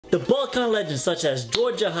The Balkan legends such as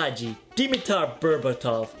Georgia Hagi, Dimitar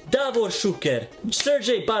Berbatov, Davor Šuker,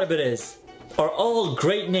 Sergej Barbares are all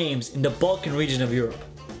great names in the Balkan region of Europe.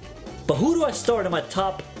 But who do I start in my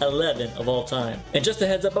top 11 of all time? And just a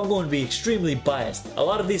heads up, I'm going to be extremely biased. A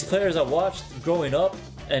lot of these players I watched growing up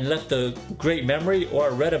and left a great memory, or I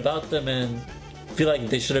read about them and feel like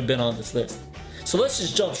they should have been on this list. So let's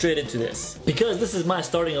just jump straight into this. Because this is my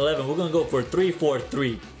starting 11, we're going to go for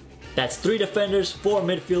 3-4-3. That's 3 defenders, 4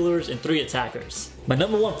 midfielders, and 3 attackers. My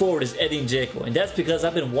number 1 forward is Edin Dzeko, and that's because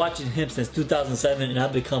I've been watching him since 2007 and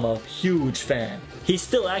I've become a huge fan. He's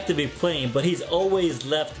still actively playing, but he's always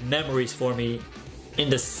left memories for me in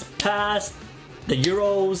the past, the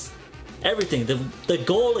Euros, everything. The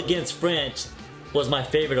goal against France was my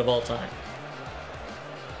favorite of all time.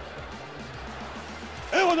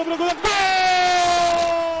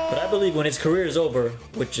 But I believe when his career is over,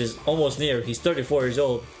 which is almost near, he's 34 years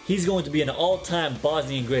old, he's going to be an all-time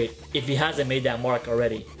Bosnian great if he hasn't made that mark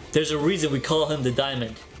already. There's a reason we call him the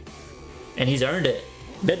Diamond, and he's earned it.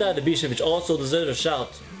 Vedad Ibišević also deserves a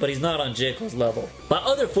shout, but he's not on Dzeko's level. My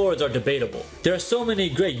other forwards are debatable. There are so many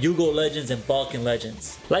great Yugo legends and Balkan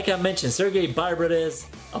legends. Like I mentioned, Sergej Barbares,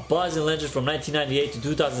 a Bosnian legend from 1998 to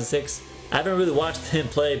 2006. I haven't really watched him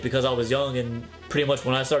play because I was young, and pretty much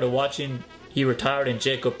when I started watching, he retired and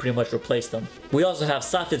Dzeko pretty much replaced him. We also have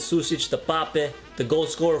Safet Susic, the Pape, the goal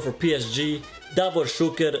scorer for PSG, Davor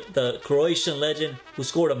Šuker, the Croatian legend who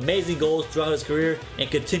scored amazing goals throughout his career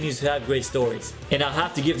and continues to have great stories. And I'll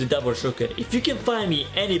have to give to Davor Šuker, if you can find me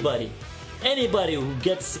anybody who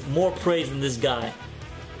gets more praise than this guy,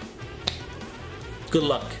 good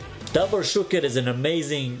luck. Davor Šuker is an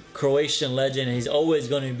amazing Croatian legend and he's always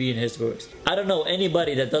going to be in his books. I don't know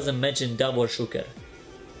anybody that doesn't mention Davor Šuker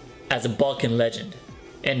as a Balkan legend.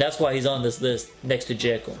 And that's why he's on this list next to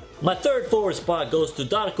Dzeko. My third forward spot goes to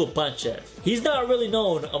Darko Pančev. He's not really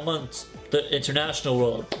known amongst the international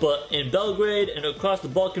world, but in Belgrade and across the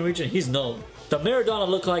Balkan region, he's known. The Maradona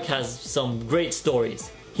lookalike has some great stories.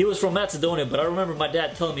 He was from Macedonia, but I remember my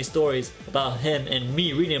dad telling me stories about him and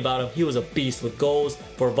me reading about him. He was a beast with goals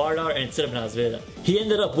for Vardar and Crvena Zvezda. He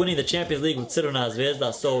ended up winning the Champions League with Crvena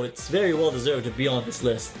Zvezda, so it's very well deserved to be on this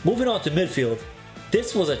list. Moving on to midfield.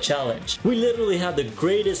 This was a challenge. We literally have the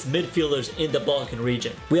greatest midfielders in the Balkan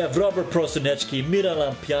region. We have Robert Prosinečki,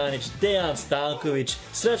 Miroslav Pjanic, Dejan Stankovic,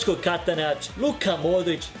 Srećko Katanac, Luka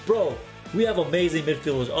Modric. Bro, we have amazing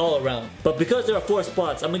midfielders all around. But because there are 4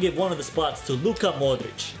 spots, I'm going to give one of the spots to Luka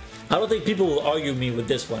Modric. I don't think people will argue me with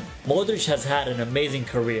this one. Modric has had an amazing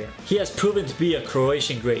career. He has proven to be a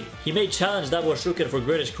Croatian great. He may challenge Davor Šuker for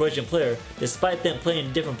greatest Croatian player despite them playing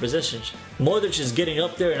in different positions. Modric is getting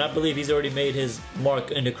up there and I believe he's already made his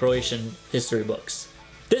mark in the Croatian history books.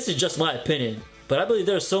 This is just my opinion, but I believe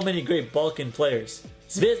there are so many great Balkan players.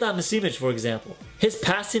 Zvezdan Misimic, for example. His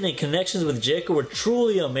passing and connections with Dzeko were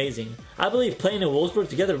truly amazing. I believe playing in Wolfsburg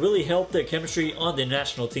together really helped their chemistry on the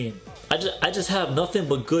national team. I just have nothing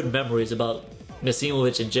but good memories about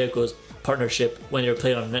Misimovic and Dzeko's partnership when they were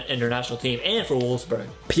playing on an international team and for Wolfsburg.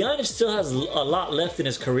 Pjanic still has a lot left in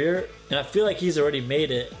his career, and I feel like he's already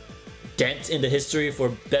made a dent in the history for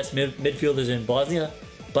best midfielders in Bosnia.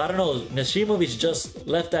 But I don't know, Misimovic just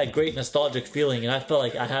left that great nostalgic feeling, and I felt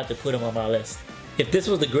like I had to put him on my list. If this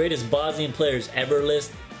was the greatest Bosnian players ever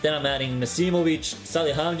list, then I'm adding Misimovic,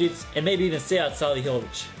 Salihamidzic, and maybe even Sead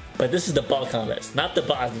Salihovic. But this is the Balkan list, not the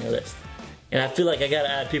Bosnia list. And I feel like I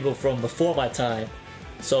gotta add people from before my time,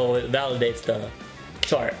 so it validates the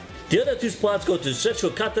chart. The other 2 spots go to Srećko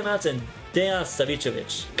Katanac and Dejan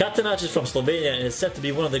Savicevic. Katanac is from Slovenia and is said to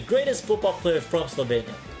be one of the greatest football players from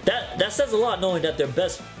Slovenia. That says a lot, knowing that their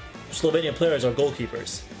best Slovenian players are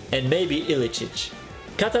goalkeepers. And maybe Ilicic.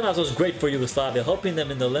 Katanac was great for Yugoslavia, helping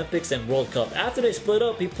them in the Olympics and World Cup. After they split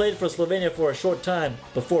up, he played for Slovenia for a short time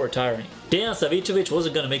before retiring. Dejan Savicevic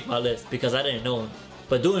wasn't going to make my list because I didn't know him.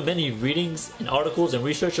 But doing many readings and articles and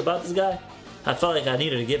research about this guy, I felt like I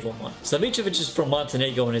needed to give him one. Savicevic is from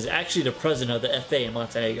Montenegro and is actually the president of the FA in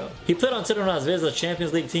Montenegro. He played on Crvena Zvezda's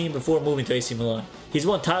Champions League team before moving to AC Milan. He's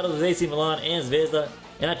won titles with AC Milan and Zvezda,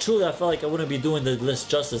 and I felt like I wouldn't be doing the list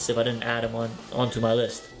justice if I didn't add him onto my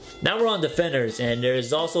list. Now we're on defenders, and there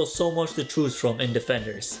is also so much to choose from in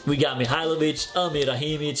defenders. We got Mihajlovic, Amir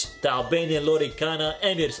Rahimic, the Albanian Lorik Kana,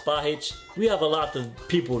 Emir Spahic. We have a lot of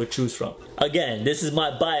people to choose from. Again, this is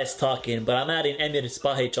my bias talking, but I'm adding Emir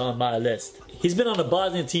Spahic on my list. He's been on the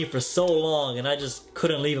Bosnian team for so long, and I just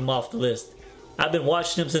couldn't leave him off the list. I've been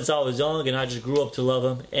watching him since I was young, and I just grew up to love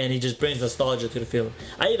him, and he just brings nostalgia to the field.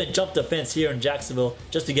 I even jumped the fence here in Jacksonville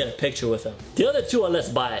just to get a picture with him. The other two are less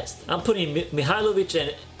biased. I'm putting Mihajlovic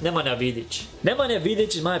and Nemanja Vidic. Nemanja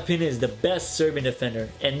Vidic, in my opinion, is the best Serbian defender,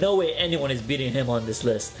 and no way anyone is beating him on this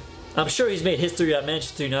list. I'm sure he's made history at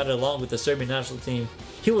Manchester United along with the Serbian national team.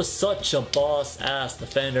 He was such a boss-ass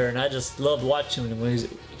defender, and I just loved watching him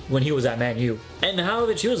when he was at Man U. And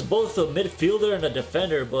Mihajlovic, he was both a midfielder and a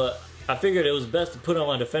defender, but I figured it was best to put him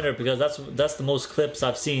on defender because that's the most clips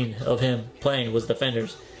I've seen of him playing was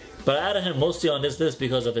defenders. But I added him mostly on this list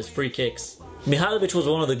because of his free kicks. Mihajlovic was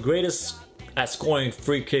one of the greatest at scoring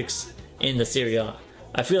free kicks in the Serie A.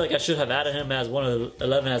 I feel like I should have added him as one of the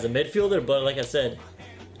 11 as a midfielder, but like I said,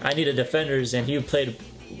 I needed defenders and he played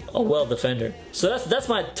a well defender. So that's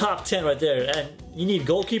my top 10 right there. And you need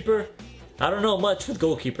goalkeeper. I don't know much with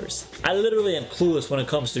goalkeepers. I literally am clueless when it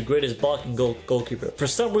comes to greatest Balkan goalkeeper. For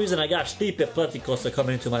some reason, I got Stipe Pletikosa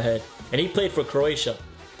coming into my head, and he played for Croatia.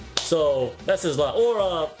 So that's his lot.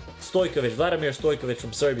 Or Stojkovic, Vladimir Stojkovic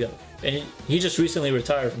from Serbia, and he just recently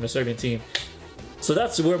retired from the Serbian team. So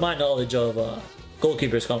that's where my knowledge of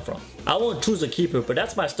goalkeepers come from. I won't choose a keeper, but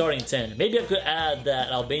that's my starting 10. Maybe I could add that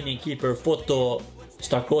Albanian keeper Foto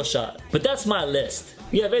Starkoša, but that's my list.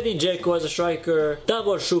 We have Edin Dzeko as a striker,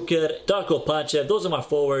 Davor Šuker, Darko Pančev, those are my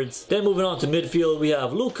forwards. Then moving on to midfield, we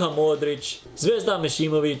have Luka Modric, Zvezdan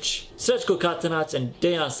Mišimović, Srećko Katanac, and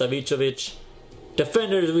Dejan Savićević.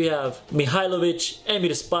 Defenders, we have Mihajlovic,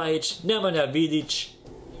 Emir Spahić, Nemanja Vidic.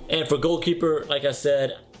 And for goalkeeper, like I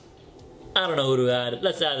said, I don't know who to add.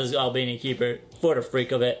 Let's add this Albanian keeper for the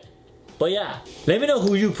freak of it. But yeah, let me know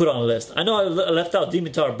who you put on the list. I know I left out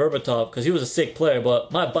Dimitar Berbatov because he was a sick player,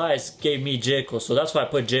 but my bias gave me Dzeko, so that's why I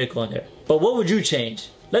put Dzeko on there. But what would you change?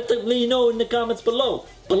 Let me know in the comments below,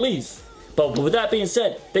 please. But with that being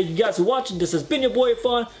said, thank you guys for watching. This has been your boy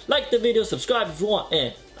Fawn. Like the video, subscribe if you want,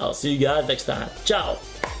 and I'll see you guys next time. Ciao.